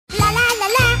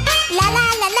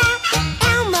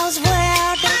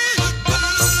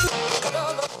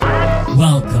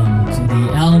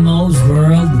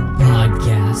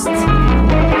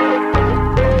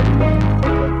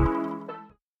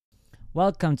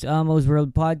Welcome to Elmo's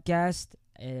World Podcast.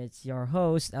 It's your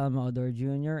host, Elmo Odor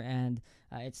Jr., and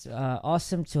it's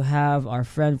awesome to have our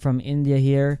friend from India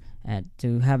here and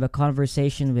to have a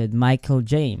conversation with Michael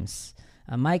James.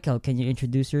 Michael, can you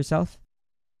introduce yourself?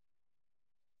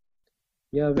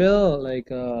 Yeah, well,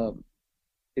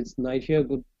 it's night here.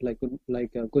 Good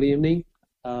evening,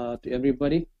 to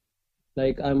everybody.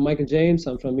 I'm Michael James.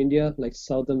 I'm from India, like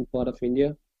southern part of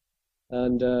India,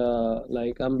 and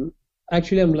I'm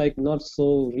like not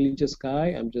so religious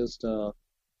guy. I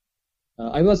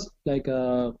was I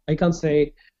can't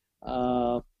say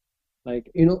uh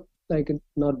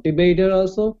not debater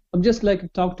also. I'm just like a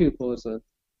talkative person,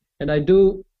 and I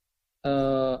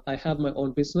have my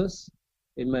own business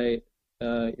in my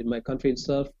country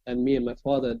itself, and me and my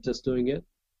father just doing it.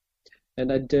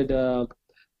 And I did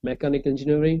mechanical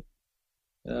engineering.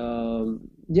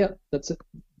 Yeah, that's it.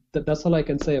 That's all I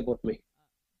can say about me.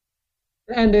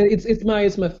 And it's my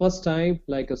first time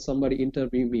somebody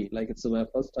interview me, like it's my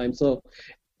first time. So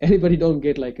anybody don't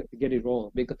get it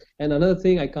wrong, because and another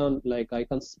thing, I can't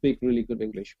speak really good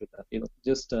English with that.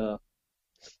 Just uh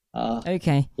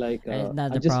Okay, not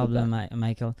the adjust with that. problem,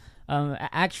 Michael.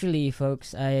 Actually,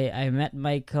 folks, I met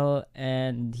Michael,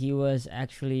 and he was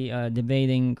actually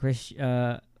debating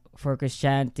for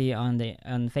Christianity on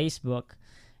Facebook,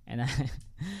 and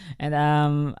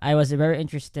I was very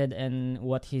interested in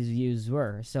what his views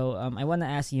were. So I want to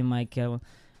ask you, Michael,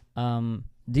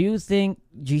 do you think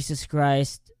Jesus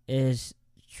Christ is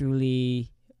truly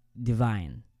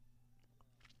divine?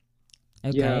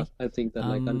 Yeah, Okay. I think that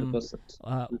like Um, 100%.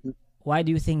 uh, why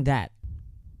do you think that?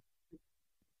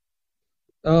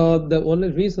 The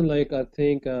only reason, I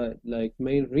think,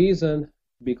 main reason,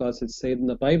 because it's said in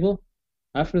the Bible.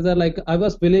 After that, I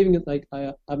was believing it,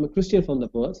 I'm a Christian from the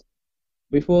birth.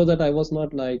 Before that, I was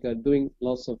not doing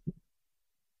lots of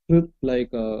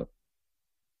like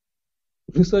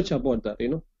research about that.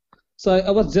 So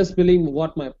I was just believing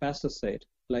what my pastor said,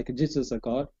 like Jesus is a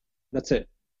God. That's it.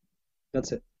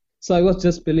 That's it. So I was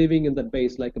just believing in that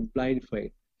base, like a blind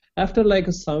faith. After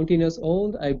 17 years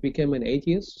old, I became an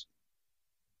atheist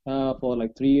for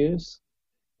like 3 years.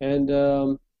 And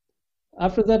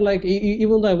after that,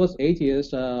 even though I was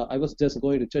atheist, I was just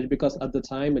going to church because at the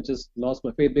time I just lost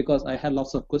my faith because I had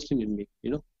lots of questions in me,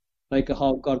 like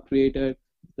how God created,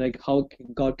 like how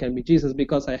God can be Jesus.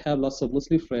 Because I have lots of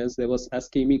Muslim friends, they was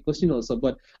asking me question also,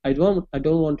 but I don't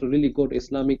want to really go to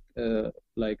Islamic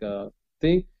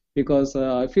thing, because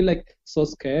I feel like so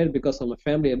scared because of my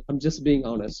family. I'm just being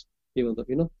honest, even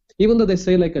though they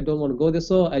say like I don't want to go there,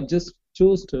 so I just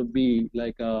choose to be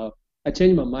I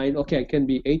changed my mind. Okay, I can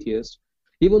be atheist.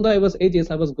 Even though I was atheist,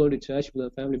 I was going to church with my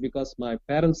family because my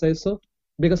parents say so.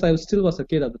 Because I still was a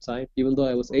kid at the time, even though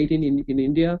I was 18 in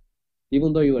India.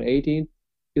 Even though you were 18,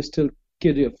 you still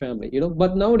kid your family.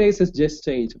 But nowadays it's just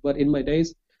changed. But in my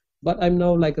days, but I'm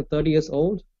now like a 30 years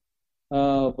old.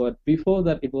 But before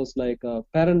that, it was like a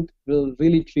parent will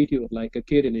really treat you like a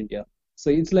kid in India. So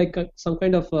it's like some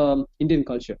kind of Indian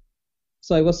culture.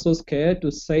 So I was so scared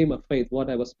to say my faith,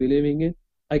 what I was believing in.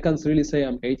 I can't really say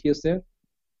I'm atheist there.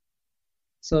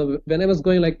 So when I was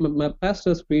going, like my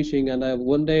pastor's preaching, and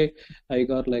one day I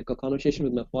got like a conversation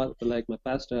with my father, like my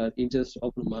pastor. He just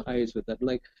opened my eyes with that.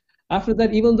 Like after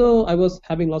that, even though I was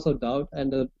having lots of doubt,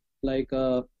 and like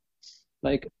uh,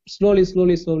 slowly,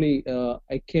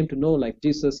 I came to know like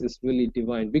Jesus is really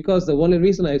divine. Because the only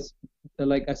reason I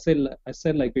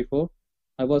said like before,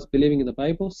 I was believing in the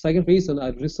Bible. Second reason,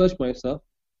 I researched myself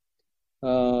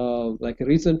like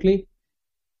recently,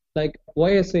 like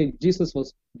why I say Jesus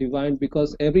was divine,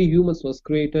 because every human was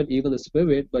created, even the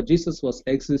spirit, but Jesus was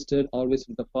existed always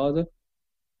with the Father,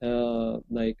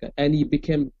 and he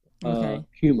became Okay.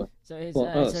 human So it's for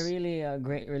it's a us. really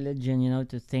great religion,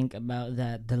 to think about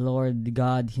that the Lord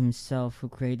God Himself, who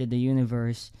created the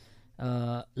universe,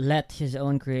 let His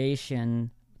own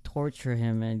creation torture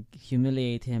Him and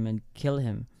humiliate Him and kill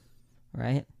Him,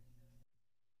 right?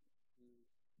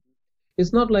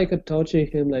 It's not like a torture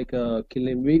him, like a kill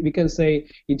him. We can say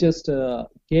he just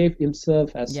gave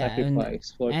himself as Yeah, and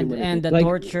sacrifice for and and humanity. the Like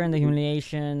torture and the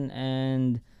humiliation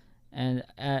and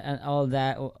all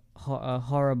that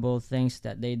horrible things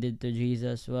that they did to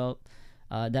Jesus. Well,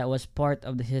 that was part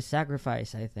of his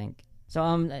sacrifice, I think. So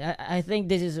I think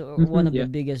this is one of the yeah,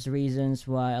 biggest reasons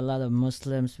why a lot of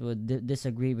Muslims would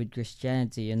disagree with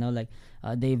Christianity. Like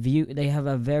they have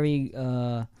a very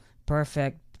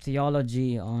perfect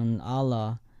theology on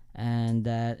Allah, and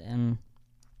that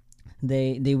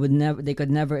they could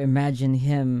never imagine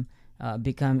him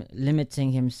become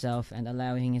limiting himself and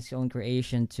allowing his own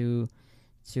creation to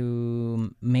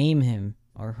maim him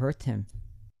or hurt him.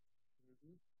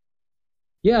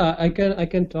 Yeah, I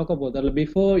can talk about that. Like,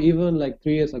 before, even like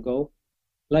 3 years ago,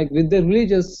 like with the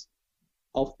religious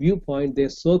of viewpoint, they're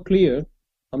so clear.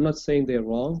 I'm not saying they're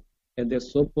wrong and they're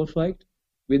so perfect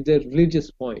with their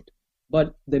religious point.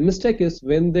 But the mistake is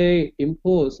when they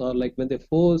impose or like when they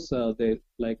force the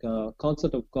like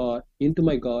concept of God into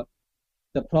my God,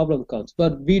 the problem comes.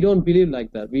 But we don't believe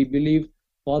like that. We believe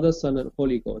Father, Son, and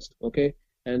Holy Ghost. Okay,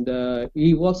 and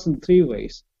He works in three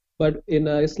ways. But in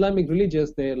Islamic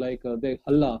religions, they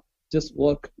Allah just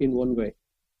work in one way,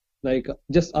 like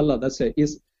just Allah. That's it.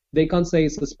 Is they can't say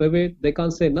it's a spirit. They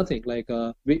can't say nothing. Like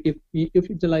if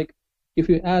you like if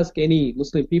you ask any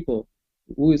Muslim people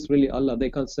who is really Allah, they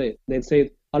can't say it. They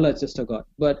say Allah is just a God.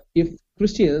 But if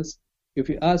Christians, if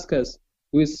you ask us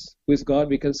who is God,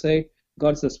 we can say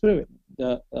God is a spirit.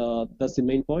 That's the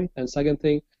main point. And second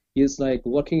thing is like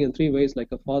working in three ways, like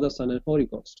a Father, Son, and Holy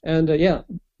Ghost. And yeah,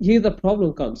 here the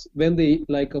problem comes when they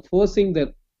like forcing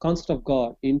the concept of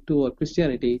God into a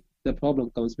Christianity. The problem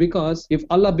comes because if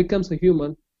Allah becomes a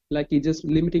human, like he just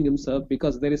limiting himself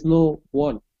because there is no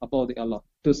one above the Allah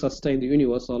to sustain the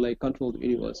universe or like control the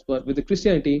universe. But with the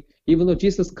Christianity, even though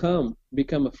Jesus come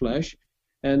become a flesh,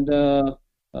 and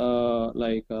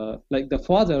like the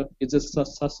Father is just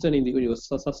sustaining the universe,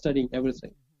 sustaining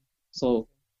everything. So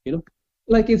you know,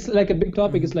 like it's like a big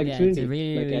topic. It's like a Yeah, it's a Trinity,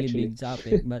 really, like really actually. big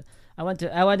topic. But I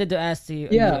wanted to ask you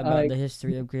Yeah, about the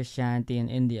history of Christianity in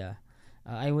India.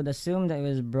 I would assume that it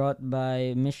was brought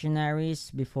by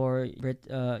missionaries before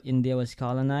India was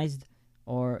colonized,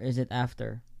 or is it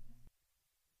after?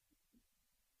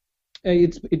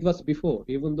 it was before,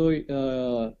 even though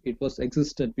it was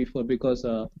existed before, because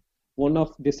one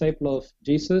of disciple of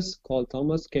Jesus called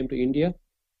Thomas came to India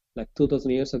like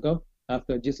 2000 years ago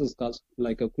after Jesus got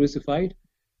like crucified.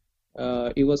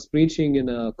 He was preaching in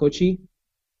Kochi.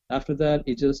 After that,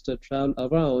 he just traveled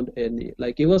around and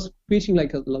like he was preaching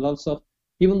like lots of.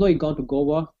 Even though he gone to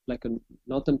Goa, like a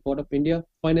northern part of India,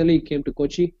 finally he came to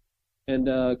Kochi and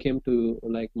came to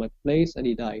like my place and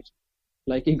he died.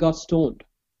 Like he got stoned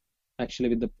actually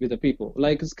with the people.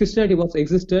 Like Christianity was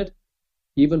existed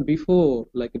even before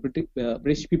like the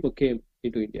British people came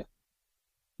into India.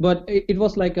 But it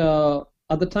was like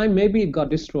at the time maybe it got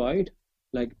destroyed,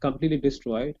 like completely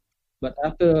destroyed. But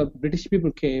after British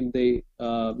people came, they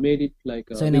made it like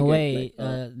So in a regain, like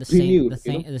way, renewed.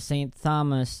 the Saint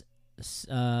Thomas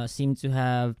seemed to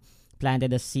have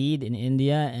planted a seed in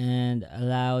India and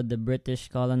allowed the British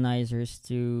colonizers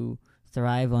to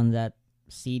thrive on that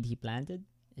seed he planted.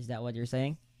 Is that what you're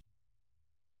saying?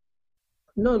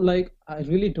 No, like I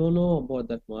really don't know about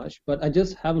that much, but I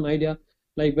just have an idea.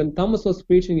 Like when Thomas was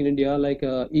preaching in India, like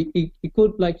he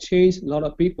could like change a lot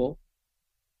of people.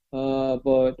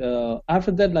 But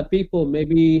after that, like people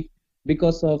maybe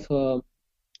because of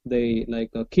the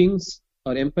like kings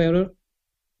or emperor,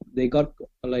 they got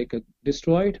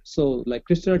destroyed. So like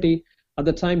Christianity at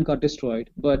the time got destroyed,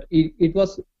 but it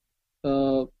was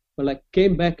uh, like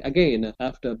came back again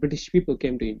after British people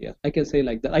came to India. I can say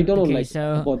like that. I don't know Okay, like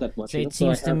about that much, so it So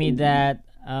I seems to me haven't. that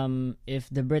if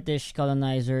the British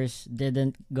colonizers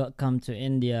didn't come to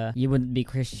India, you wouldn't be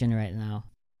Christian right now.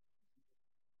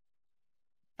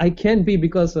 I can be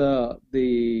because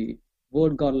the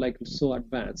world got like so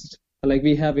advanced. Like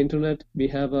we have internet, we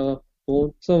have a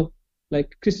phone, so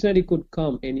like Christianity could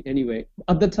come anyway.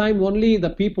 At the time, only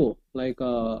the people like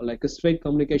a straight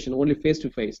communication, only face to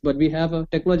face. But we have a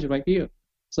technology right here,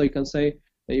 so you can say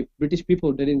if British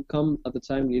people didn't come at the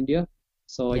time in India,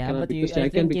 so I Yeah, cannot but be you, Christian. I I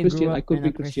can think be you grew Christian. I up could in be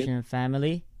a Christian. Christian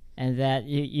family, and that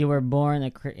you were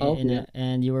born Oh yeah.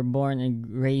 and you were born and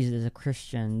raised as a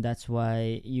Christian. That's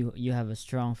why you have a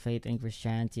strong faith in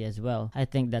Christianity as well. I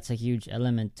think that's a huge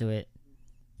element to it.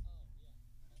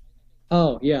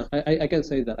 Oh yeah, I can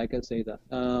say that. I can say that.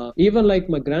 Even like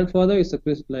my grandfather is a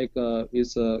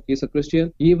is a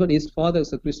Christian. Even his father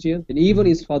is a Christian, and even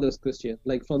Hmm. his father is Christian,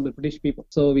 like from the British people.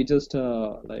 So we just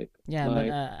like Yeah, but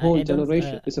my whole I don't.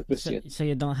 generation is a So Christian. so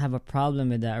you don't have a problem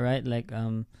with that, right? Like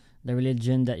the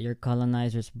religion that your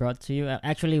colonizers brought to you.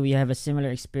 Actually, we have a similar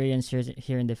experience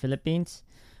here in the Philippines.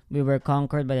 We were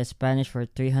conquered by the Spanish for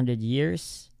 300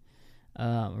 years.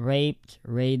 Raped,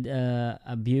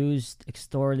 abused,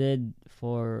 extorted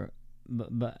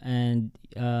and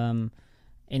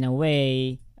in a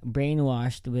way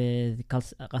brainwashed with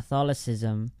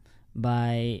Catholicism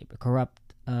by corrupt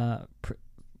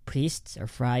priests or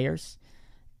friars.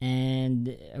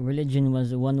 And religion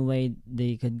was one way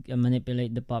they could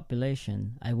manipulate the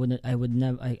population. I would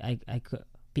never. I could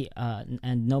be.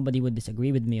 And nobody would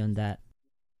disagree with me on that.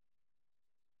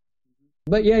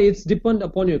 But yeah, it's depend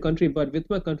upon your country. But with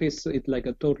my country, it's like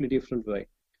a totally different way.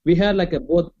 We had like a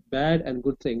both bad and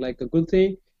good thing. Like a good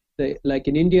thing, like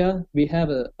in India, we have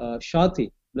a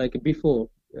shadi, like before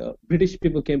British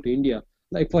people came to India.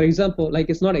 Like for example, like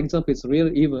it's not example, it's a real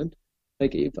event.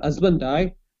 Like if husband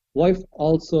die, wife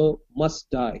also must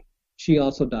die. She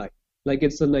also die. Like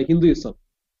it's in like Hinduism.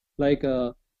 Like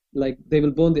like they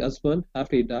will burn the husband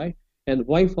after he die, and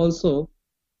wife also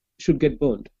should get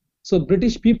burned. So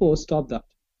British people stop that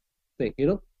thing, you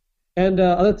know. And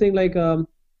other thing like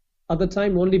at the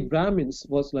time only Brahmins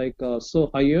was like so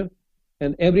higher,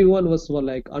 and everyone was were,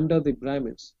 like under the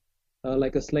Brahmins,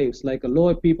 like a slaves, like a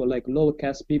lower people, like lower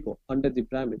caste people under the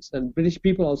Brahmins. And British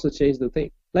people also changed the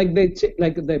thing. Like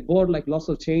like they brought like lots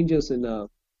of changes in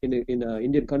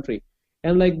Indian country.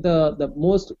 And like the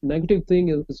most negative thing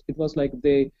is it was like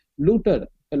they looted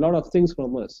a lot of things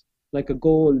from us, like a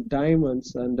gold,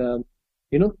 diamonds, and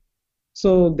you know.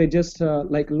 So they just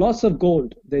like lots of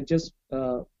gold. They just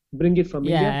bring it from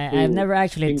India Yeah, I've to never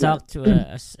actually England. talked to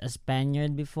a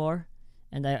Spaniard before,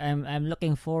 and I'm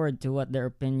looking forward to what their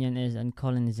opinion is on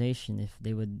colonization. If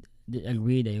they would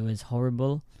agree that it was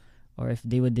horrible, or if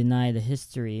they would deny the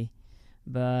history.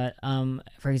 But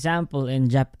for example, in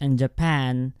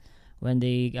Japan, when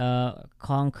they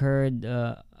conquered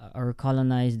or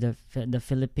colonized the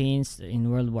Philippines in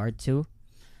World War II,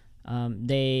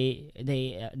 they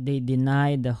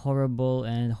denied the horrible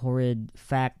and horrid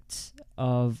facts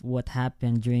of what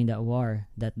happened during that war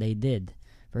that they did.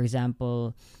 For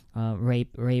example,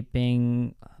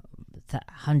 raping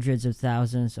hundreds of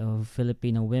thousands of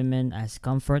Filipino women as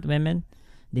comfort women.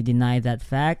 They denied that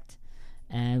fact.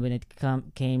 And when it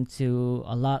came to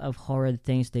a lot of horrid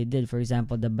things they did, for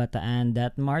example, the Bataan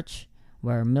Death March,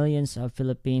 where millions of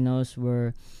Filipinos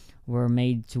were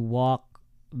made to walk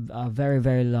a very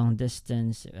very long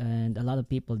distance, and a lot of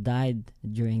people died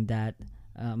during that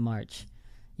march.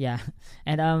 Yeah,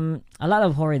 and a lot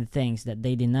of horrid things that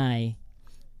they deny.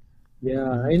 Yeah,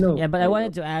 Hmm. I know, Yeah, but I I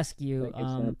wanted know. to ask you, Like I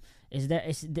said. is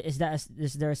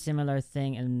there a similar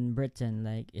thing in Britain?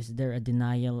 Like, is there a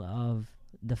denial of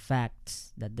the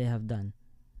facts that they have done?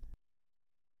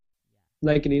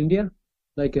 Like in India,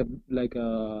 like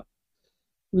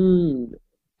hmm,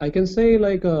 I can say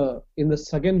like in the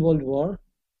Second World War,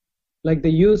 like they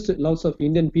used lots of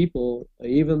Indian people,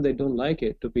 even they don't like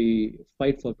it, to be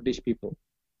fight for British people.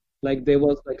 Like there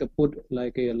was like a put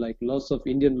like lots of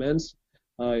Indian men's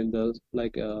in the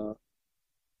like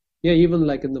yeah, even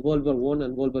like in the World War I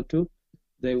and World War II,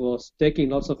 they was taking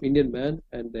lots of Indian men,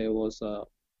 and they was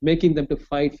making them to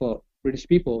fight for British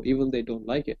people even they don't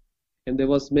like it. And they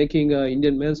was making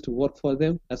Indian men to work for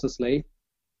them as a slave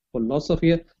for lots of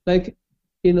years. Like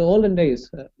in olden days,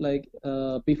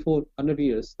 before 100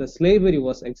 years, the slavery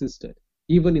was existed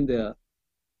even in the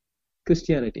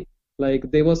Christianity.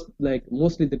 Like there was like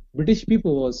mostly the British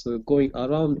people was going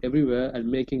around everywhere and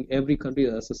making every country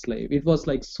as a slave. It was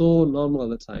like so normal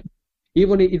at the time.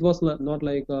 Even it was not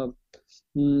like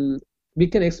mm, we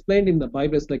can explain in the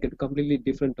Bible as like a completely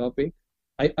different topic.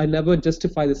 I never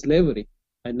justify the slavery.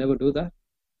 I never do that.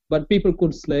 But people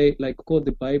could say like quote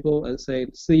the Bible and say,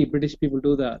 see, British people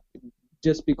do that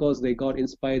just because they got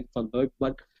inspired from the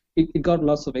but it got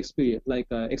lots of experience, like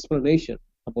explanation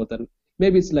about that.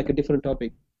 Maybe it's like a different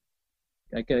topic.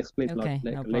 I can explain a lot Okay,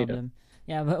 like no later. problem.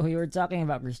 Yeah, but we were talking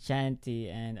about Christianity,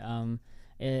 and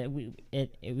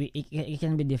it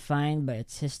can be defined by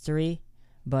its history,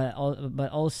 but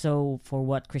also for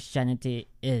what Christianity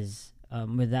is,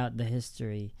 without the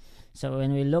history. So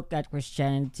when we look at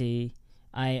Christianity,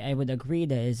 I would agree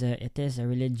that it is a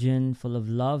religion full of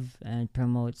love and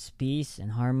promotes peace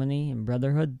and harmony and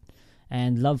brotherhood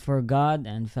and love for God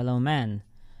and fellow man.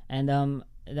 And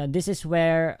this is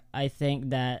where I think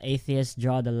that atheists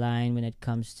draw the line when it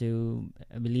comes to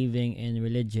believing in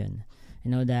religion.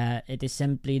 You know, that it is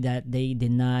simply that they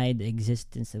deny the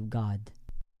existence of God.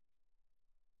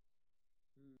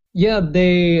 Yeah,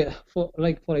 they for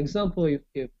example,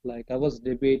 if like I was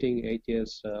debating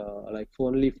atheists like for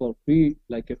only for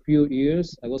a few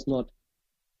years, I was not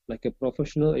like a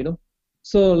professional, you know.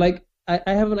 So like I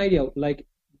have an idea. Like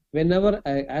whenever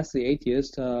I ask the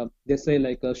atheist, they say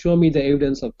like, "Show me the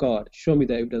evidence of God. Show me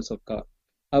the evidence of God."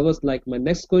 I was like, my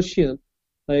next question,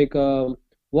 like,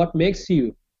 what makes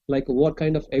you like? What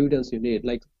kind of evidence you need?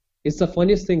 Like, it's the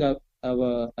funniest thing I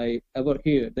ever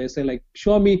hear. They say like,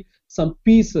 "Show me some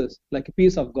pieces, like a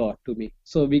piece of God to me,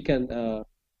 so we can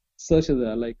search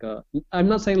the like." I'm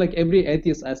not saying like every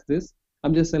atheist asks this.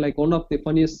 I'm just saying like one of the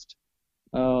funniest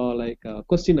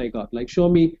question I got, like show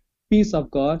me piece of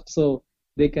God so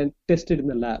they can test it in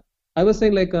the lab. I was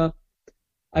saying like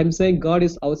I'm saying God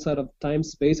is outside of time,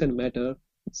 space, and matter.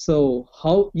 So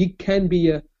how he can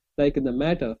be like in the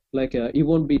matter, like he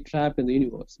won't be trapped in the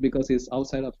universe because he's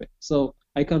outside of it. So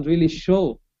I can't really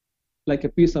show. like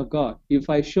a piece of God. If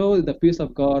I show the piece of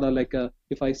God, or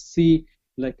if I see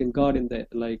like a God in the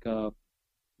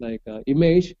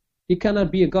image, he cannot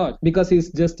be a God because he's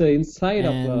just inside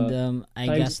of And I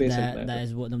time, guess space, and that matter.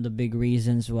 is one of the big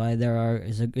reasons why there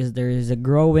is a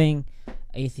growing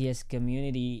atheist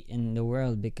community in the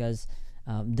world, because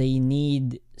they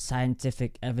need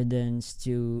scientific evidence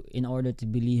to in order to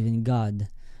believe in God.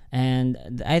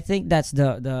 And I think that's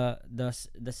the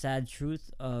sad truth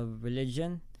of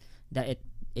religion, that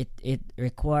it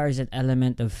requires an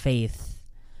element of faith.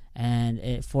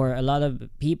 And for a lot of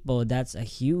people, that's a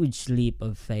huge leap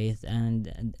of faith,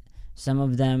 and some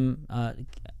of them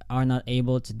are not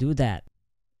able to do that.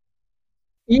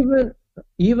 Even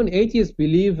even atheists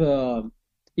believe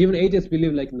even atheists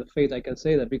believe like in the faith. I can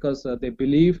say that because they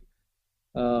believe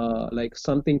like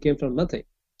something came from nothing.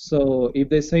 So if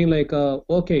they're saying like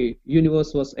okay,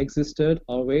 universe was existed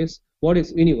always, what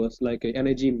is universe? Like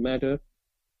energy, matter,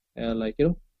 like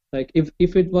like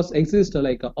if it was exist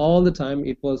all the time,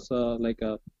 it was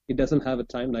it doesn't have a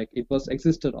time, like it was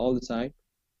existed all the time.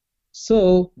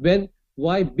 So when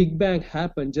why Big Bang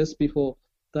happened just before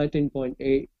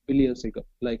 13.8 billion ago,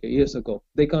 like years ago,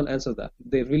 they can't answer that.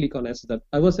 They really can't answer that.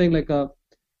 I was saying like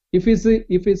if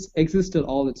it's existed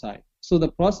all the time, so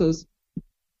the process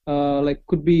like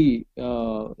could be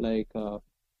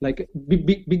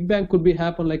Big Bang could be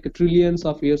happen like trillions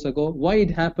of years ago. Why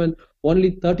it happened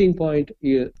only 13 point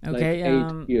year, like Okay.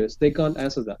 8 years? They can't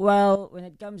answer that. Well, when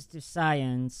it comes to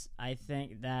science, I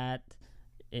think that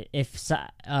if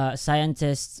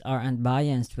scientists are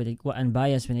unbiased when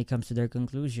it comes to their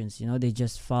conclusions, they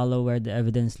just follow where the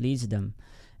evidence leads them.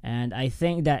 And I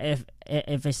think that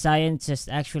if a scientist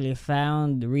actually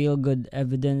found real good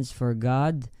evidence for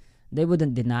God, they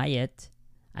wouldn't deny it.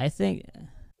 I think.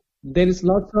 There is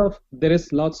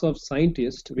lots of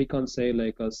scientists. We can't say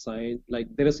like a science, like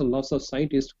there is a lots of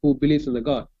scientists who believes in the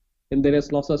God, and there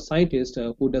is lots of scientists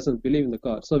who doesn't believe in the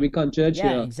God. So we can't judge Yeah,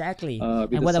 here exactly.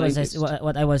 with And the what scientist.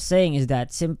 what I was saying is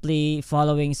that simply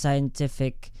following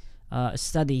scientific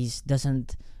studies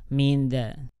doesn't mean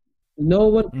that. No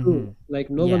one prove, Mm-hmm. like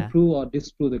no one Yeah, prove or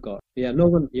disprove the God. Yeah, no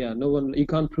one. Yeah, no one. You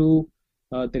can't prove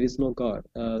there is no God,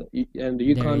 and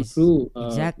you there can't is, prove like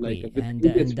exactly. with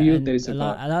atheist view there And is a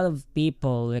God. a lot of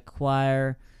people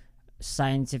require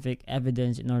scientific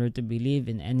evidence in order to believe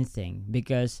in anything,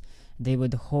 because they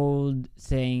would hold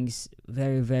things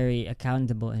very, very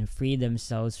accountable and free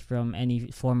themselves from any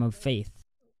form of faith.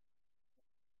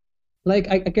 Like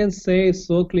I can say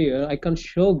so clear, I can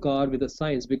show God with the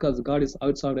science because God is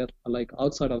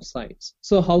outside of science.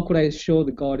 So how could I show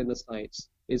the God in the science?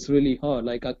 It's really hard.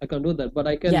 Like I can do that, but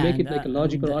I can Yeah, make it like a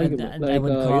logical argument. and I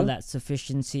would call that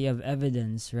sufficiency of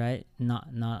evidence, right? Not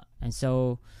And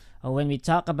so when we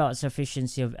talk about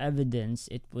sufficiency of evidence,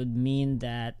 it would mean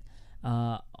that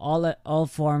all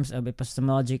forms of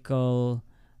epistemological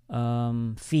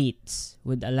feats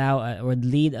would allow would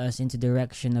lead us into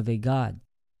direction of a God.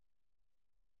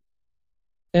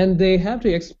 and they have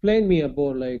to explain me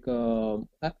about like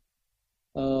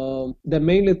the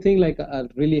mainly thing like I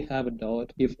really have a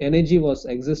doubt if energy was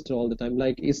existed all the time,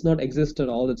 like it's not existed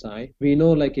all the time. We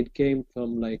know like it came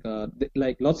from like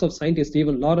lots of scientists,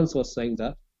 even Lawrence was saying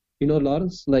that.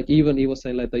 Lawrence, like even he was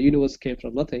saying like the universe came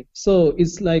from nothing. So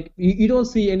it's like you don't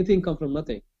see anything come from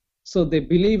nothing. So they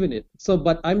believe in it. So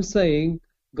but I'm saying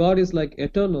God is like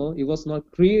eternal. He was not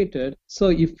created. So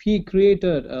if he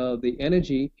created the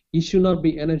energy, it should not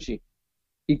be energy.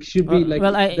 It should be like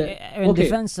Well, the in okay.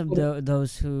 defense of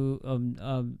those who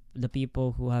the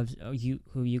people who have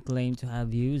who you claim to have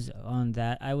views on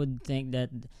that, I would think that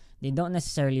they don't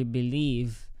necessarily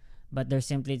believe, but they're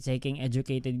simply taking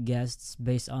educated guesses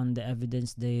based on the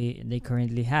evidence they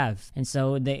currently have, and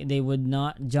so they would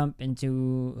not jump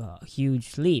into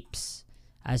huge leaps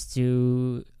as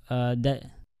to that.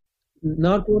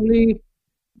 Not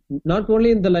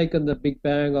only in the like in the Big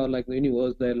Bang or like the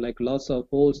universe, there are like lots of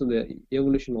holes in the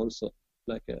evolution also,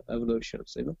 like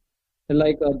evolutions, and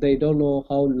like they don't know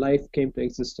how life came to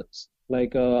existence,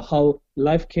 like how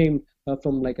life came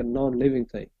from like a non-living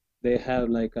thing. They have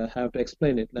to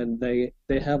explain it, and they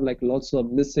have like lots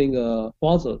of missing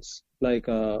fossils, like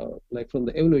from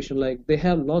the evolution, like they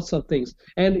have lots of things.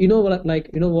 And you know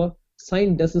what,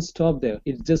 science doesn't stop there,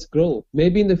 it just grow.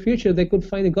 Maybe in the future they could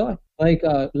find a God,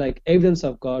 like evidence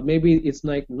of God. Maybe it's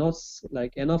like not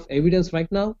like enough evidence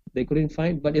right now, they couldn't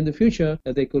find, but in the future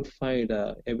they could find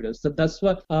evidence. That's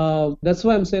why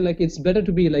I'm saying like it's better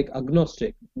to be like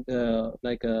agnostic than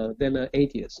an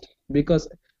atheist, because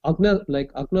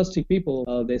agnostic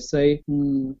people, they say,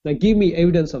 like give me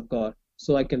evidence of God.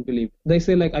 so I can believe. They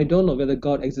say like I don't know whether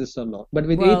God exists or not. But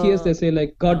with atheists, they Well, say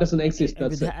like God doesn't exist. I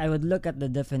That's would it. I would look at the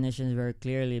definitions very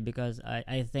clearly because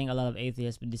I think a lot of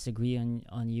atheists would disagree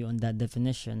on you on that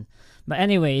definition. But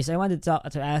anyways, I wanted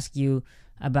to ask you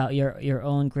about your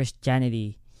own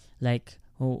Christianity. Like,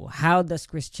 how does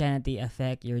Christianity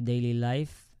affect your daily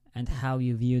life and how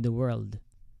you view the world?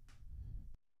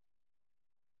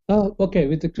 Oh, okay.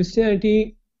 With the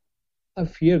Christianity, I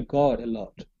fear God a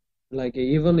lot. Like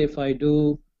even if I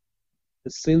do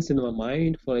the sins in my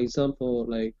mind, for example,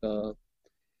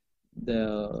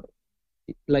 the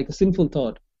like a sinful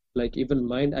thought, like even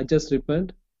mind, I just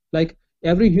repent. Like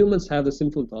every humans have the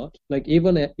sinful thought. Like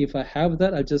even if I have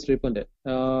that, I just repent it.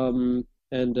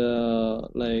 And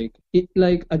like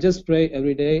I just pray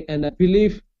every day, and I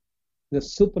believe the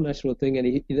supernatural thing, and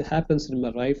it happens in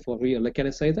my life for real. Like, can I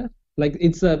say that? Like,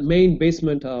 it's a main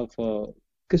basement of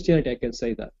Christianity. I can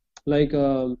say that. Like,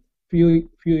 few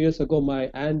years ago, my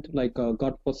aunt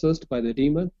got possessed by the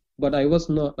demon, but I was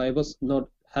not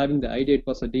having the idea it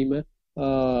was a demon.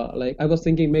 Like I was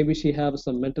thinking maybe she have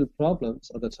some mental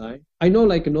problems at the time. I know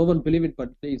like no one believe it, but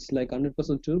it's like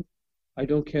 100% true. I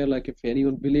don't care like if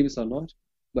anyone believes or not,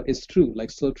 but it's true,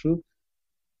 like so true.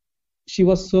 She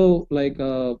was so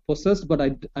possessed, but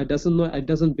I doesn't know, I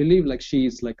doesn't believe like she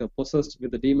is like possessed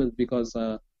with the demons, because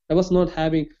I was not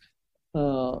having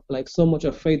like so much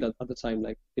of faith at the time,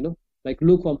 like like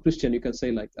lukewarm Christian, you can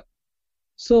say like that.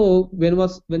 So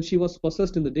when she was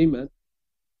possessed in the demon,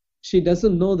 she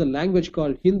doesn't know the language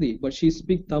called Hindi, but she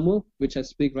speaks Tamil, which I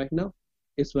speak right now.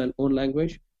 It's my own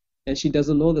language, and she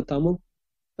doesn't know the Tamil.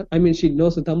 I mean, she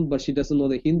knows the Tamil, but she doesn't know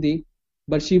the Hindi.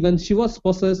 But when she was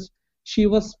possessed, she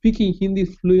was speaking Hindi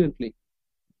fluently.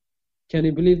 Can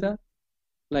you believe that?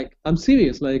 Like, I'm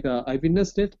serious. Like, I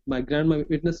witnessed it. My grandma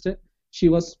witnessed it. She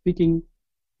was speaking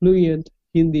fluent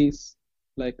Hindi,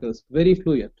 like very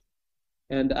fluent.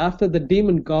 And after the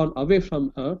demon gone away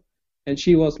from her, and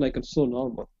she was like so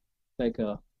normal. Like,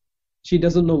 she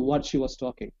doesn't know what she was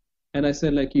talking. And I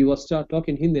said, like, you was start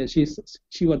talking Hindi, and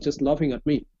she was just laughing at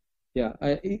me. Yeah,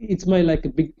 it's my like a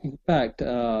big impact.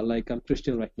 Like I'm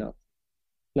Christian right now.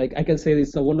 Like I can say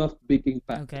it's a one of big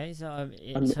impact Okay, so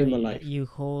in my life.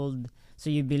 so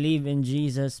you believe in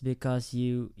Jesus because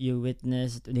you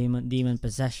witnessed demon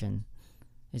possession.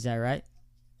 Is that right?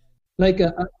 Like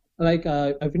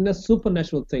I witnessed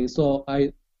supernatural things, so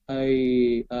I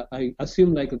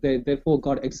assume like they therefore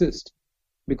God exists,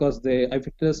 because I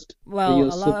witnessed Well,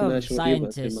 real a lot of supernatural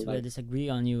events in my scientists will life. disagree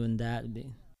on you in that.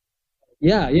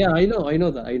 Yeah, I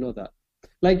know that.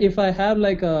 Like if I have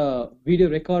like a video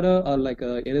recorder or like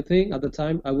anything at the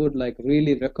time, I would like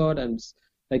really record and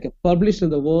like publish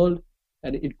in the world,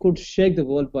 and it could shake the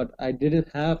world. But I didn't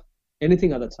have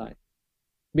anything at the time,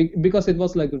 because it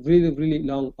was like really really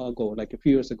long ago, like a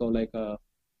few years ago, like 12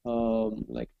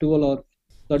 or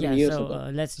 13 Yeah, years so ago,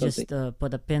 let's something. just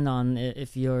put a pin on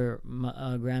if your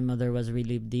grandmother was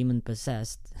really demon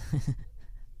possessed.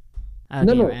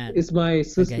 No, Okay, your no, aunt. it's my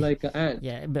sis Okay, like aunt.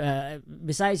 yeah.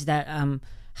 Besides that,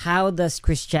 how does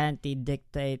Christianity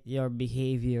dictate your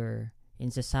behavior in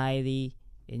society,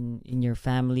 in your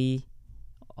family,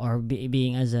 or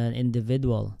being as an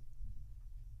individual?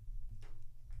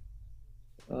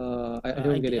 I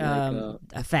don't get it. Like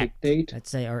Affect, dictate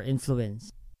let's say, or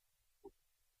influence.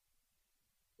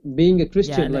 being a Yeah,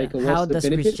 Christian. Like how what's the does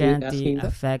benefit? Are you Christianity asking that?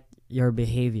 affect your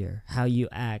behavior, how you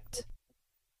act?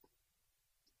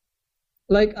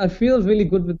 Like I feel really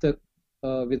good with the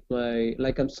with my,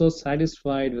 like I'm so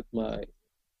satisfied with my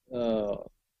uh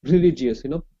religious,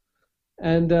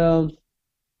 and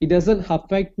it doesn't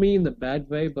affect me in the bad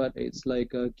way, but it's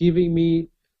like giving me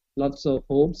lots of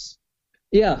hopes.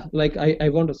 Yeah, like I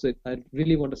want to say, I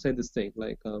really want to say this thing.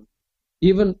 Like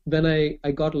even when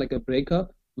I got like a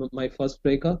breakup, my first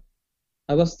breakup,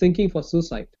 I was thinking for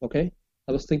suicide. Okay,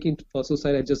 I was thinking for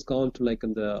suicide. I just gone to like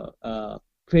in the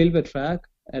railway track,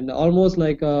 and almost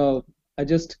like I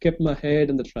just kept my head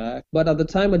in the track. But at the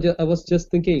time, I was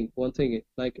just thinking one thing,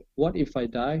 like, what if I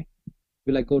die?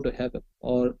 Will I go to heaven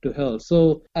or to hell?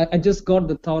 So I just got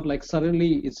the thought, like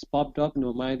suddenly it's popped up in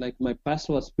my mind. Like my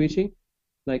pastor was preaching,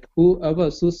 like whoever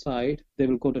suicide, they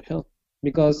will go to hell.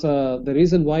 Because the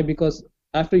reason why, because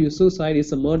after you suicide,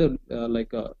 it's a murder.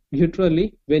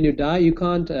 Literally, when you die, you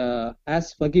can't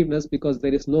ask forgiveness, because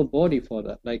there is no body for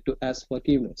that, like to ask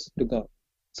forgiveness to God.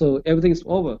 So everything is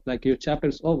over, like your chapter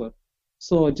is over.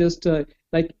 So just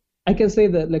like I can say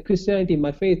that like Christianity,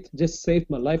 my faith just saved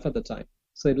my life at the time.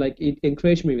 So like it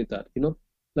encouraged me with that,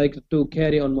 like to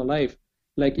carry on my life.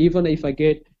 Like even if I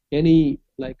get any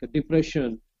like a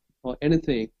depression or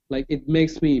anything, like it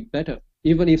makes me better.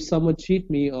 Even if someone cheat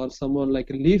me or someone like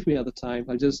leave me at the time,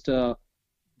 I'll just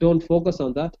don't focus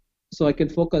on that, so I can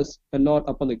focus a lot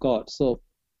upon the God. So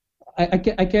I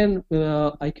can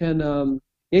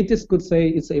atheists could say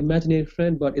it's an imaginary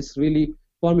friend, but it's really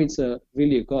for me it's a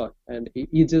really a God, and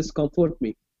he just comfort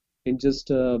me and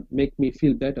just make me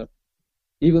feel better,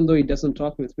 even though he doesn't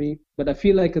talk with me. But I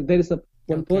feel like there is a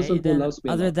one Okay, person who then loves me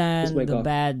a other lot. It's my than the God.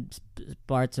 bad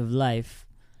parts of life,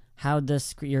 how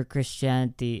does your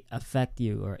Christianity affect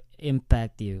you or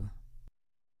impact you?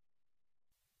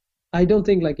 I don't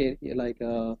think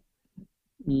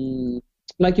mm,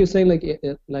 like you're saying like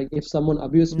if someone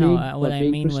abused No, me what for I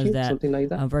being mean was Christian, that, something like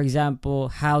that. for example,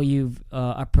 how you've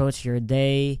approached your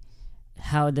day,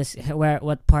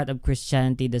 what part of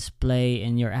Christianity display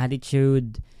in your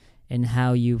attitude, and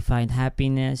how you find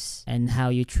happiness, and how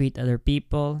you treat other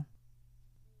people.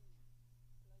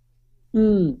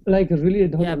 Like I really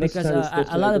don't Yeah, because understand this a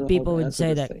question. I lot don't of know how people to would answer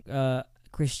say this that thing.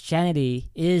 Christianity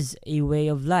is a way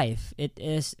of life. It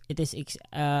is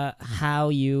how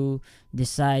you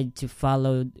decide to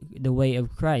follow the way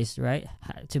of Christ, right?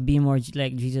 To be more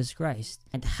like Jesus Christ.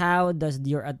 And how does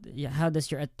your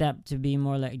attempt to be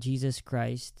more like Jesus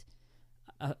Christ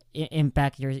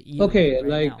impact you Okay,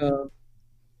 right now?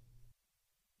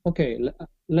 okay,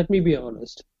 let me be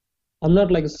honest. I'm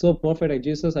not like so perfect like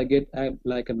Jesus. I'm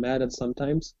like mad at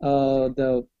sometimes.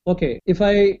 The okay, if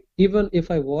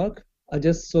I work, I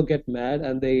just so get mad,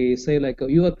 and they say like,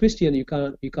 you are Christian, you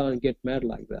can't get mad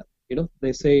like that.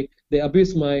 They say they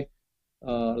abuse my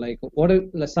like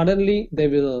like suddenly they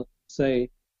will say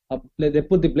they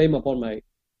put the blame upon my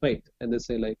faith, and they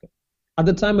say like at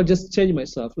the time I just change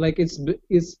myself. Like it's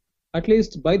at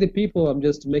least by the people I'm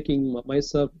just making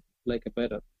myself like a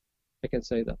better. I can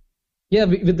say that. Yeah,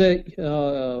 with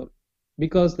the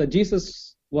because the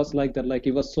Jesus was like that, like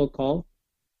he was so calm,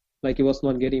 like he was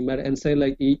not getting mad, and say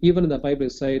like even in the Bible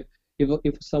it said,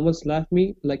 if someone slap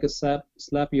me, like a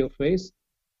slap your face,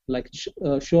 like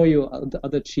show you the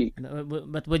other cheek.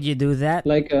 But would you do that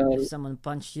Like if someone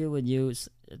punched you? Would you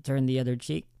turn the other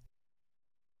cheek?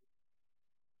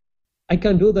 I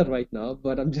can't do that right now,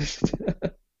 but I'm just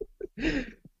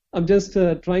I'm just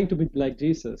trying to be like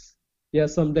Jesus. Yeah,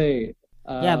 someday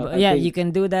Yeah, but I yeah, you think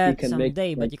can do we that can make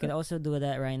someday, but like you could that. also do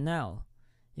that right now.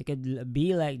 You could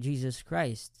be like Jesus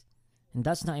Christ, and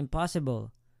that's not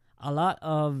impossible. A lot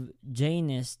of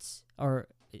Jainists, or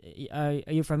are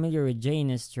you familiar with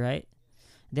Jainists, right?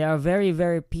 They are very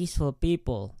very peaceful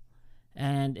people,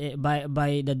 and by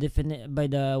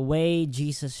the way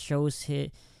Jesus shows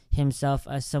himself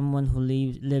as someone who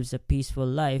lives a peaceful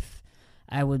life,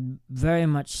 I would very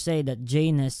much say that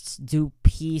Jainists do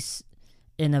peace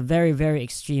in a very very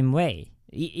extreme way.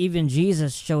 Even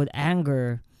Jesus showed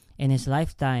anger in his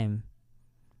lifetime.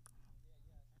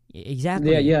 Yeah,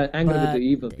 Exactly, yeah, anger with the but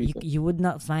evil you, people. you would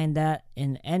not find that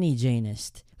in any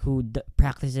Jainist who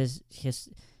practices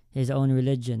his own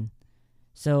religion.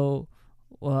 So,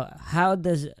 how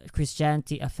does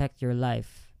Christianity affect your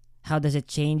life? How does it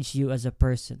change you as a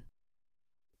person?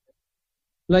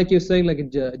 Like you're saying, like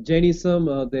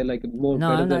Jainism, they're like more No,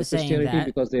 better I'm than not saying Christianity that.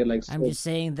 because they're like I'm so. just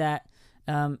saying that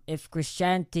if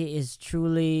Christianity is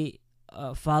truly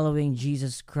following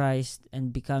Jesus Christ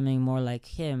and becoming more like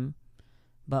Him,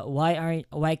 but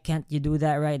why can't you do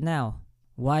that right now?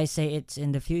 Why say it's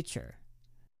in the future?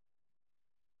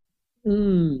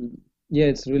 Mm, yeah,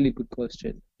 it's really good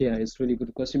question. Yeah, it's really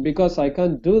good question because I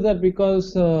can't do that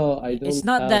because I It's don't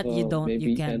not have that you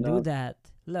maybe can't do enough. that.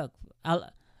 Look,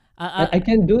 a, I a,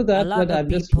 can do a that, lot but of I'm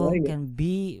just people trying it. can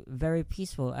be very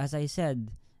peaceful, as I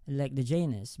said, like the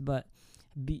Jainists. But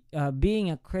being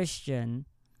a Christian,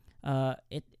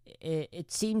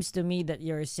 it seems to me that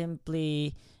you're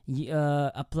simply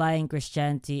applying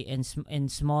Christianity in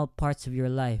small parts of your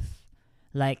life,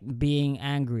 like being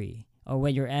angry, or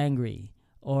when you're angry,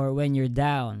 or when you're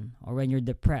down, or when you're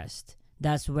depressed.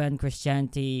 That's when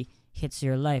Christianity hits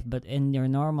your life. But in your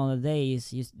normal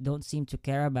days, you don't seem to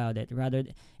care about it. Rather,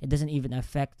 it doesn't even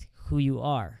affect who you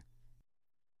are.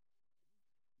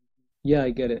 Yeah,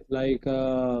 I get it. Like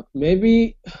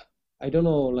maybe I don't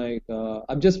know. Like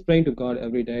I'm just praying to God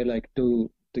every day, like to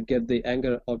get the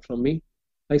anger out from me.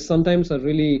 Like sometimes I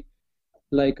really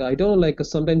like I don't know, like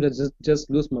sometimes I just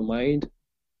lose my mind.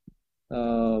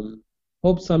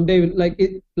 Hope someday like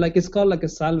it's called like a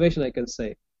salvation, I can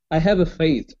say. I have a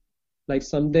faith like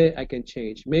someday I can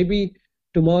change, maybe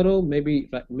tomorrow, maybe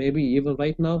even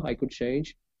right now I could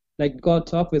change. Like God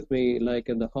talk with me like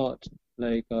in the heart,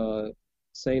 like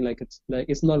saying like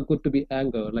it's not good to be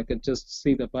anger, like just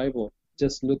see the Bible,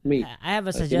 just look me, I have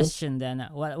a like you know. suggestion then.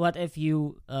 What if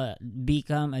you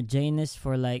become a Jainist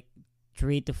for like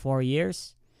 3 to 4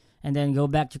 years, and then go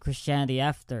back to Christianity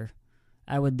after?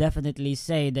 I would definitely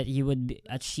say that you would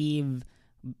achieve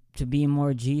to be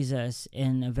more Jesus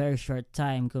in a very short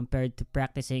time compared to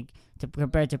practicing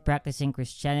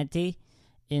Christianity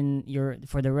in your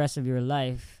for the rest of your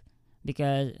life,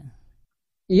 because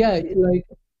Yeah, like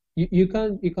you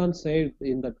can't say it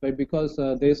in that way because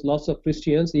there's lots of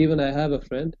Christians. Even I have a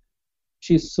friend.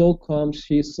 She's so calm,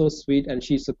 she's so sweet, and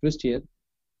she's a Christian.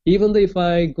 Even though if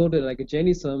I go to like a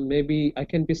Jainism, maybe I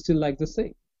can be still like the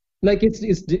same. Like it's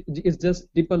just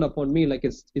depend upon me. Like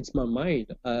it's my mind.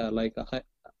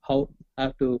 How I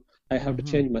have to mhm.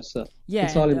 change myself. Yeah,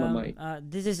 It's all and in my mind.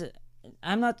 this is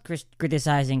I'm not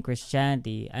criticizing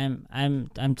Christianity.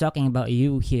 I'm talking about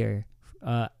you here,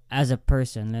 as a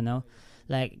person.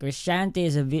 Like Christianity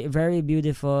is a very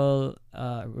beautiful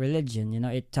religion.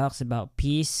 It talks about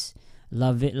peace,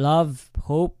 love,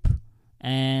 hope,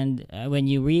 and when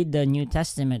you read the New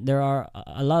Testament, there are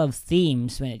a lot of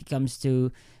themes when it comes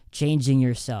to changing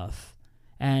yourself.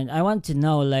 And I want to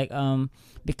know, like,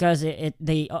 because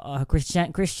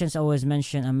Christians always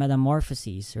mention a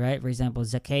metamorphoses, right? For example,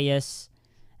 Zacchaeus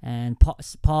and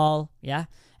Paul, yeah.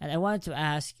 And I wanted to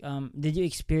ask, did you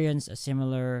experience a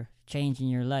similar change in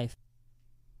your life?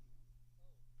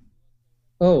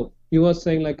 Oh, you were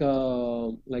saying like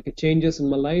changes in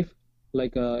my life,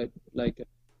 like uh like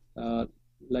uh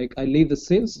like I leave the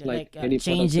sins, like Like any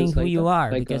part of changing sins who like you that.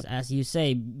 are, because as you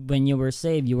say, when you were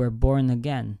saved, you were born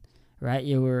again, right?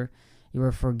 You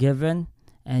were forgiven,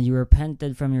 and you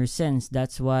repented from your sins.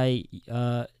 That's why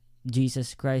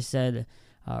Jesus Christ said,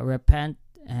 repent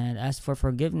and ask for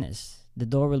forgiveness. The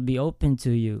door will be open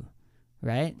to you,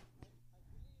 right?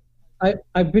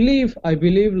 I believe okay,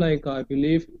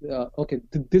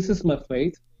 this is my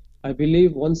faith. I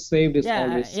believe once saved is Yeah,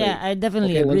 always yeah, saved. I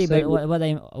definitely Okay, agree. once But saved. what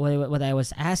I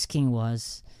was asking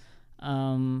was,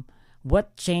 um,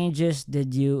 what changes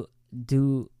did you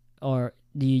do, or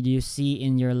did you see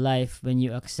in your life when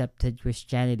you accepted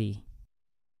Christianity?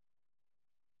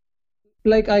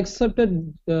 Like I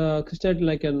accepted Christianity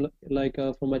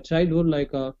from my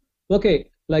childhood. Okay,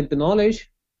 like the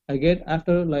knowledge I get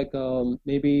after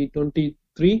maybe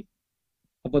 23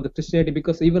 about the Christianity,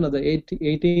 because even at the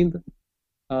 18th,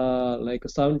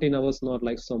 17, I was not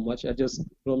like so much. I just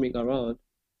roaming around.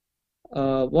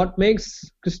 What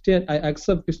makes Christian I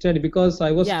accept Christianity because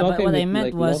I was Yeah, but talking what I with meant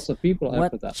like was, lots of people what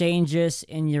after that. changes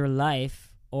in your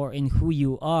life or in who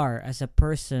you are as a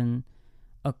person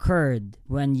occurred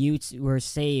when you were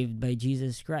saved by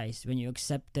Jesus Christ, when you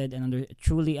accepted and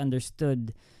truly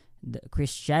understood the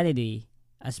Christianity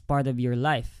as part of your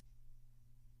life.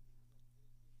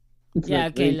 It's Yeah, like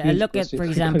okay. very huge Look at, question. for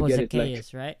I can't example, get it. Like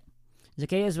Zacchaeus, right?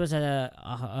 Zacchaeus was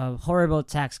a horrible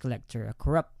tax collector, a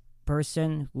corrupt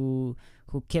person who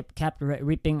kept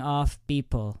ripping off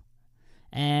people.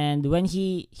 And when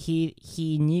he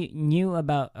knew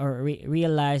about, or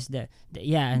realized that,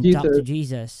 yeah, and talked to Jesus,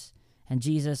 Jesus, and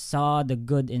Jesus saw the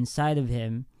good inside of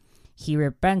him, he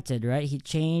repented, right? He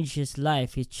changed his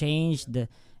life. He changed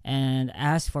and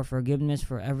asked for forgiveness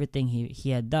for everything he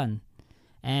had done.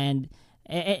 And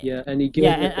yeah, and he yeah,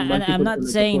 gave like a and I'm multiple to not like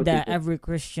a saying poor that people. every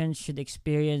Christian should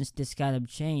experience this kind of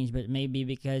change, but maybe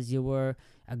because you were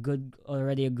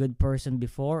already a good person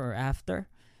before or after.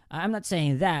 I'm not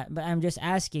saying that, but I'm just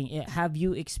asking, have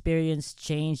you experienced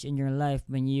change in your life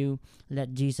when you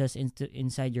let Jesus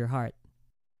inside your heart?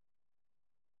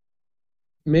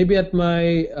 Maybe at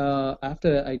my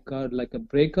after I got like a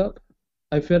breakup,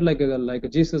 I felt like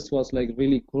Jesus was like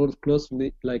really close with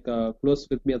me, close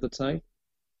with me at the time.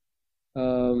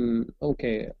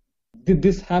 Okay, did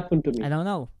this happen to I me don't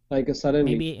know.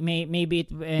 suddenly? Maybe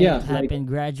it Yeah, happened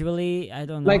gradually. I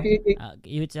don't like know. it,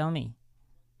 You tell me.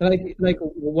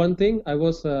 one thing I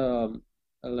was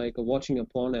watching a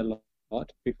porn a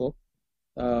lot before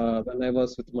when I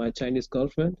was with my Chinese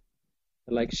girlfriend.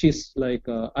 Like she's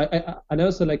and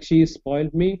also like she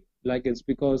spoiled me. Like it's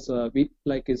because we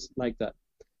like it's like that.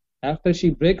 After she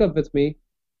break up with me,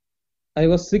 I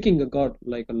was seeking a God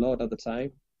like a lot at the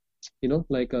time.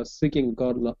 Seeking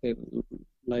God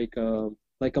like uh,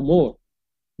 like a more.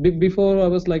 Before I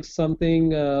was like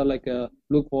something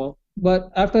lukewarm,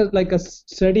 but after like a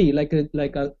study,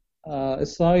 I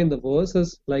saw in the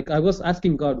verses, like I was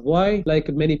asking God, why like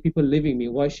many people leaving me,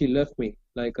 why she left me,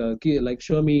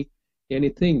 show me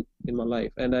anything in my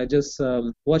life. And I just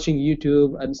watching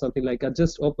YouTube and something, like I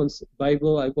just opened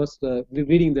Bible. I was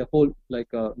reading the whole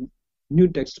New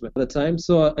Testament at the time.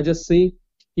 So I just see,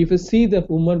 if you see the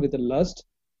woman with the lust,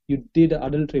 you did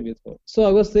adultery with her. So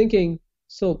I was thinking,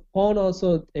 so porn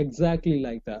also exactly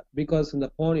like that, because in the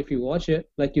porn, if you watch it,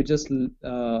 like you just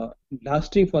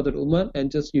lusting for the woman and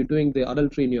just you doing the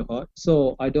adultery in your heart.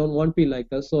 So I don't want to be like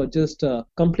that. So I just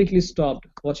completely stopped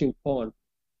watching porn.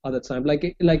 at the time.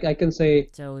 Like I can say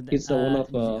So it's one of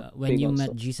when thing you met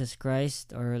also. Jesus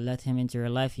Christ or let him into your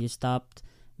life, you stopped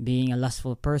being a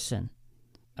lustful person.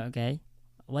 Okay.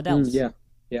 What else? Yeah,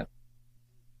 yeah.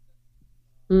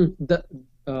 That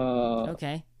uh,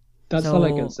 Okay. that's all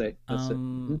I can So, say. That's it.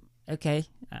 okay,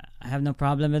 I have no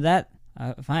problem with that.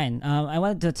 Fine. I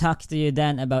wanted to talk to you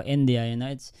then about India. You know,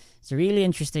 it's a really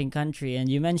interesting country, and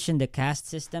you mentioned the caste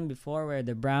system before, where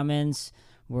the Brahmins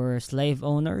were slave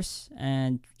owners,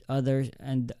 and others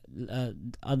like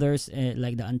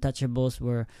the untouchables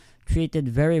were treated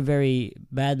very very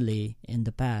badly in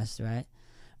the past, right?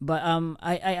 But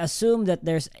I assume that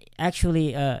there's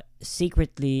actually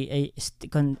secretly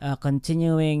a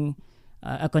continuation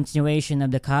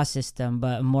of the caste system,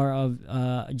 but more of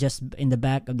just in the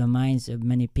back of the minds of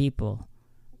many people.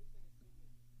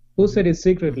 Who said it hmm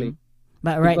secretly?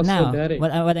 But It right was so now, daring.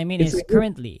 what I mean It's is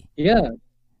currently. yeah,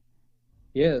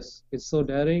 yes, it's so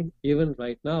daring even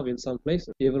right now in some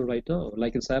places, even right now,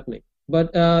 like it's happening.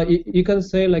 But you can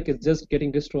say like it's just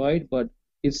getting destroyed, but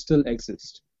it still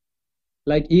exists.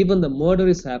 Like even the murder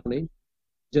is happening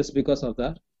just because of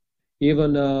that.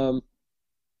 Even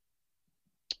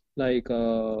like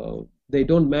they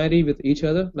don't marry with each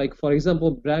other. Like for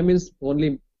example, Brahmins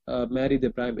only marry the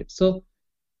Brahmins, so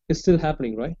it's still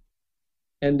happening, right?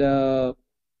 And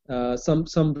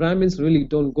some Brahmins really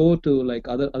don't go to like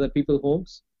other people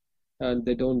homes, and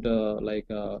they don't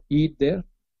eat there.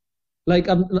 Like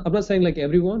I'm not saying like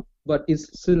everyone, but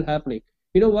it's still happening.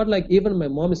 You know what? Like even my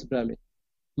mom is Brahmin.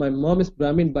 My mom is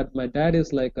Brahmin, but my dad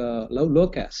is like low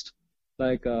caste,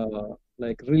 like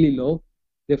really low.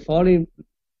 They fall in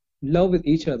love with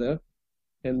each other,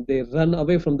 and they run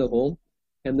away from the home.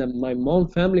 And then my mom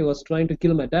family was trying to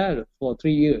kill my dad for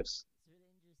 3 years.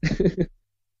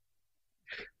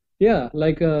 Yeah,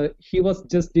 like he was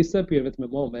just disappeared with my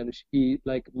mom, and she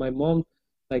like my mom,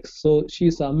 like so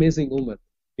she's an amazing woman,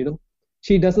 you know.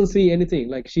 She doesn't see anything,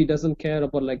 like she doesn't care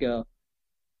about like a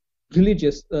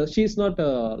religious. She's not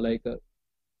like a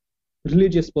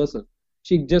religious person.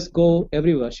 She just go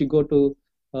everywhere. She go to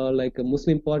like a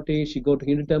Muslim party. She go to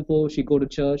Hindu temple. She go to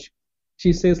church.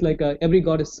 She says like every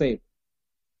god is same.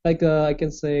 Like I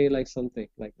can say like something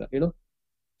like that, you know.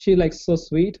 She like so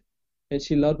sweet, and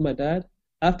she loved my dad.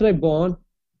 After I born,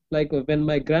 like when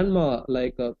my grandma,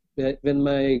 like uh, when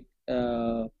my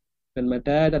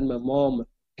dad and my mom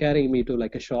carrying me to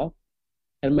like a shop,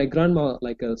 and my grandma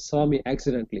like saw me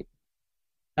accidentally.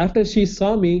 After she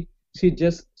saw me, she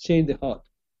just changed the heart.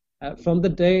 From the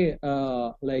day,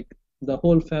 like the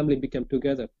whole family became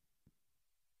together.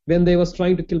 When they was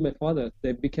trying to kill my father,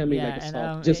 they became me Yeah, like a and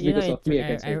soft, just you know because it. of me. I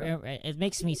can say that. It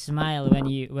makes me smile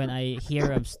when I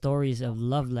hear of stories of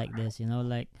love like this. You know,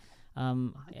 like,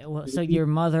 well, so your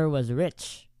mother was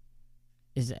rich,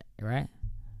 is it right?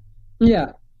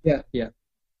 Yeah, yeah, yeah.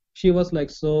 She was like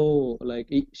so like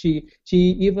she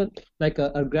even like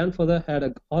her grandfather had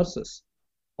a horses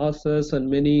and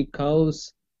many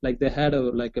cows. Like they had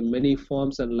many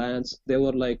farms and lands. They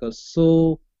were like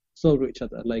so rich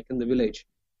at that, like in the village.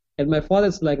 And my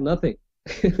father's like nothing.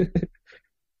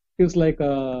 He's like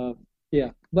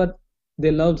yeah, but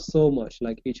they loved so much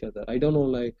like each other. I don't know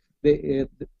like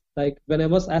like when I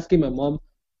was asking my mom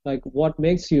like what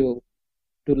makes you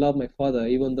to love my father,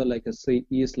 even though like he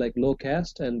is like low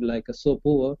caste and like so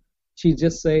poor. She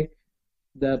just say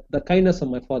the kindness of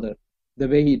my father, the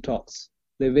way he talks,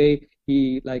 the way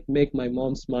he like make my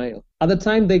mom smile. At the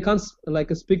time they can't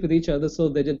like speak with each other, so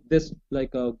they just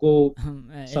like go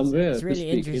It's somewhere to really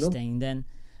speak, you know. interesting. Then,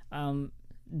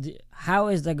 how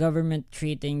is the government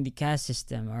treating the caste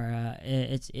system, or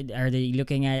are they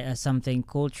looking at it as something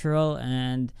cultural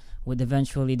and would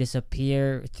eventually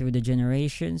disappear through the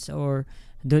generations, or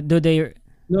do they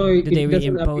No, do they it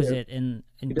doesn't reimpose appear. it in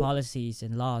It, do- policies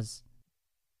and laws?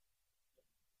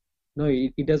 no,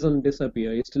 it doesn't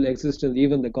disappear. It still exists in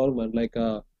even the government. Like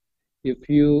if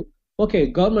you okay,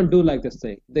 government do like this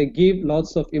thing. They give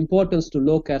lots of importance to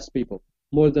low caste people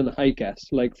more than high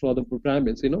caste, like for the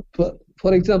Brahmins, you know.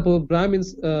 For example,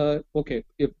 Brahmins, okay,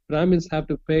 if Brahmins have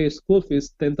to pay school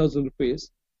fees 10,000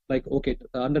 rupees, like okay,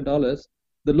 $100,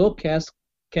 the low caste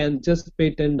can just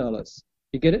pay $10.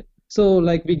 You get it? So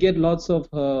like we get lots of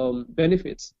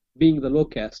benefits being the low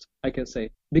caste, I can say,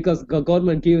 because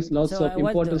government gives lots So of I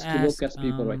want to importance to low ask, caste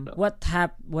people right now.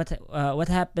 what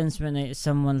happens when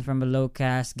someone from a low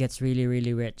caste gets really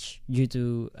really rich due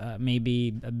to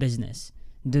maybe a business?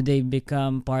 Do they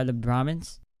become part of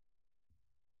Brahmins?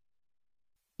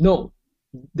 No,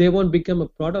 they won't become a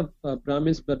part of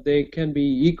Brahmins, but they can be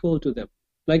equal to them.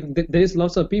 Like there is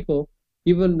lots of people,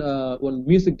 even one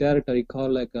music director he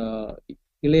called like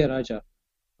Ilayaraja.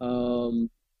 Um,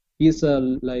 he's a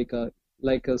like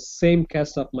like a same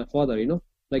caste of my father,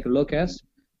 like a low caste,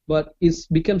 but he's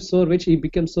become so rich, he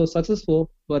became so successful,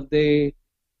 but they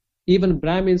even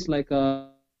Brahmins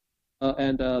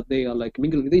and they are like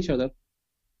mingle with each other.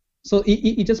 So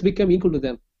he just become equal to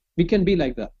them. We can be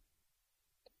like that.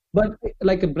 But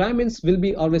like a Brahmins will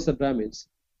be always a Brahmins.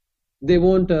 They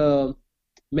won't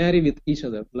marry with each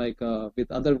other like with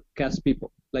other caste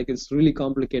people. Like it's really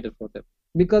complicated for them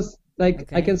because like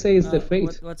I Okay. can say it's their What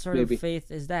faith sort of maybe.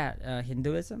 faith is that?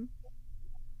 Hinduism?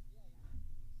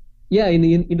 Yeah, in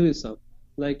Hinduism,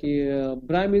 like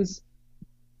Brahmins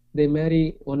they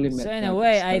marry only So in a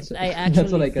way, Brahmins. That's it. I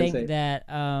That's all actually I can think say. that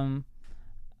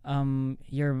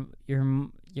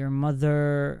your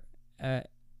mother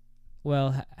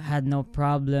well had no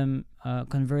problem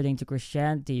converting to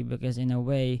Christianity because in a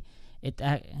way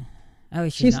oh,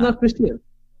 she's She's not. not Christian.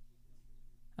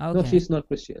 No, Okay. she's not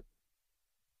Christian,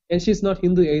 and she's not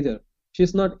Hindu either.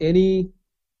 She's not any.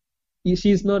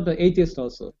 She's not an atheist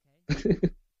also.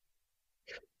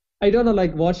 I don't know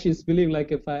like what she's believing.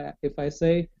 Like if I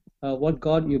say what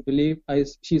God you believe,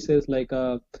 she says like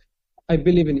I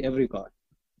believe in every God,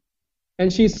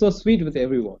 and she's so sweet with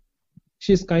everyone.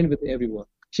 She's kind with everyone.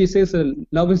 She says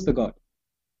love is the God.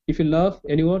 If you love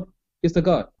anyone, it's the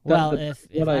God. Well, That's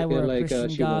if what I I feel were a like Christian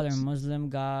she God or wants. Muslim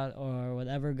God or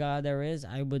whatever God there is,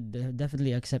 I would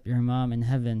definitely accept your mom in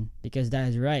heaven because that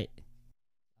is right.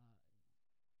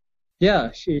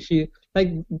 Yeah, she like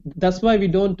that's why we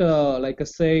don't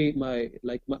say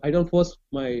I don't force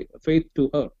my faith to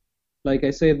her. Like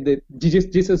I said that Jesus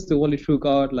is the only true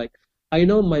God. Like I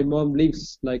know my mom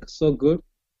lives like so good.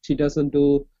 She doesn't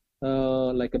do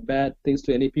like a bad things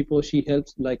to any people. She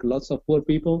helps like lots of poor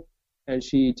people, and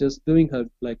she just doing her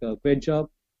like a great job.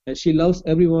 And she loves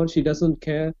everyone. She doesn't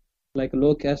care like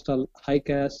low caste or high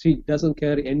caste. She doesn't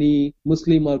care any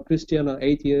Muslim or Christian or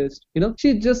atheist.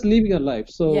 She's just living her life.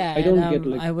 So Yeah, I and don't get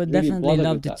like I would really definitely bothered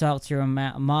love with to that. talk to your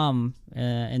mom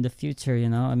in the future.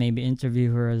 And maybe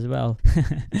interview her as well,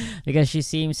 because she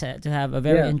seems to have a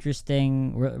very Yeah,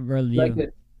 interesting like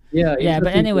worldview. yeah, Yeah,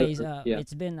 but interesting anyways, person. Yeah.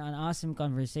 it's been an awesome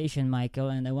conversation, Michael,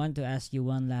 and I want to ask you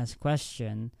one last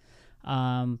question.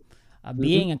 Um, hmm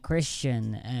being a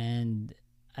Christian, and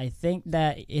I think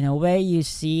that in a way you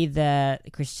see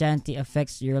that Christianity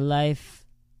affects your life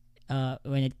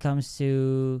when it comes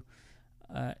to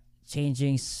uh,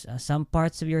 changing some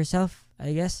parts of yourself,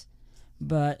 I guess.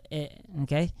 But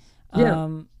okay, Yeah,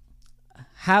 um,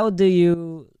 how do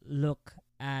you look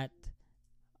at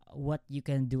what you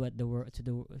can do at the world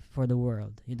for the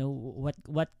world?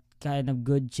 What kind of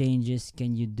good changes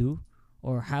can you do,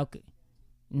 or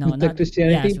no, with the not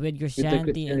yes, Christianity, with with the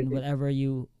Christianity and Christianity. whatever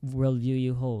you worldview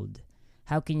you hold.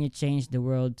 How can you change the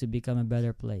world to become a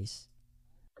better place?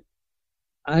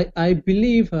 I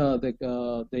believe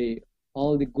the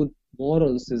all the good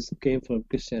morals is came from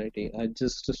Christianity. I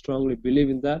just strongly believe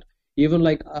in that. Even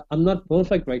like I'm not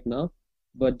perfect right now,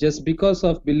 but just because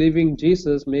of believing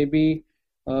Jesus, maybe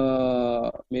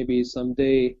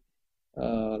someday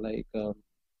like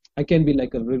I can be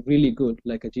like a really good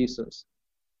like a Jesus.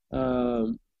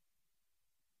 Um,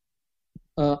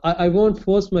 I won't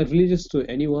force my religious to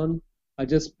anyone. I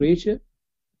just preach it.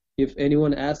 If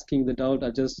anyone asking the doubt,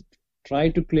 I just try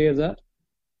to clear that.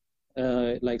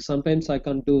 Like sometimes I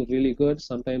can do really good.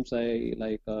 Sometimes I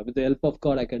like with the help of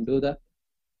God I can do that.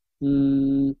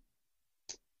 Mm,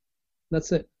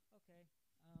 that's it. Okay.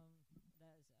 That's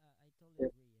I totally Yeah.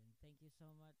 agree. And thank you so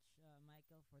much,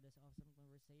 Michael, for this awesome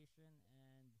conversation.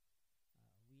 And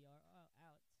we are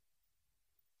out.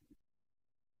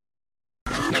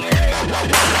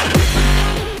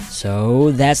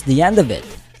 So that's the end of it.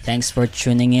 Thanks for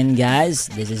tuning in, guys.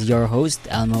 This is your host,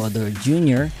 Elmo Ador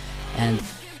Jr. And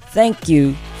thank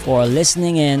you for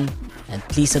listening in. And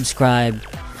please subscribe.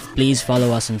 Please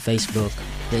follow us on Facebook.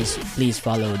 Please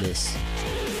follow this.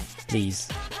 Please.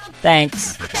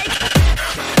 Thanks.